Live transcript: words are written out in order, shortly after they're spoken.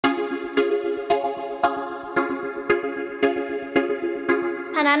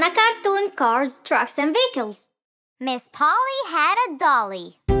Hanana cartoon, cars, trucks and vehicles. Miss Polly had a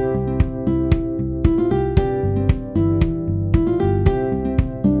dolly.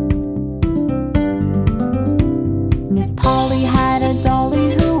 Miss Polly had a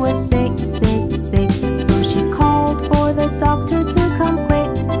dolly who was sick, sick, sick. So she called for the doctor to come quick,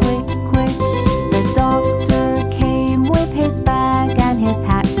 quick, quick. The doctor came with his bag and his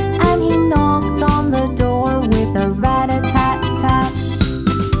hat, and he knocked on the door with a rat-a-tat-tat.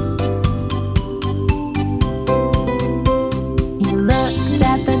 He looked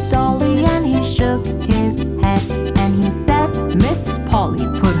at the dolly and he shook his head, and he said, "Miss Polly,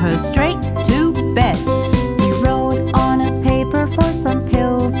 put her straight to bed." For some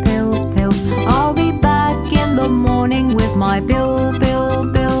pills, pills, pills. I'll be back in the morning with my bill, bill,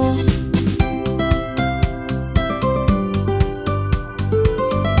 bill.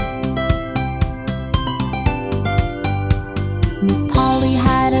 Miss Polly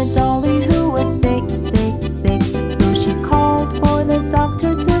had a dolly who was sick, sick, sick. So she called for the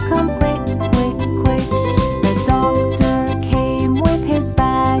doctor to come quick, quick, quick. The doctor came with his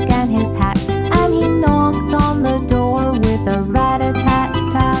bag and his hat, and he knocked on the door with a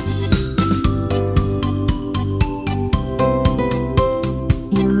rat-a-tat-tat.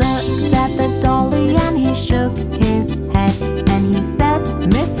 He looked at the dolly and he shook his head, and he said,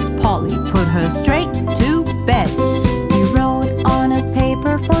 "Miss Polly, put her straight to bed." He wrote on a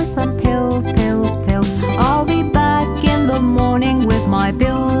paper for some pills, pills, pills. I'll be back in the morning with my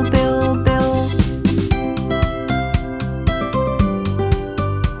bill,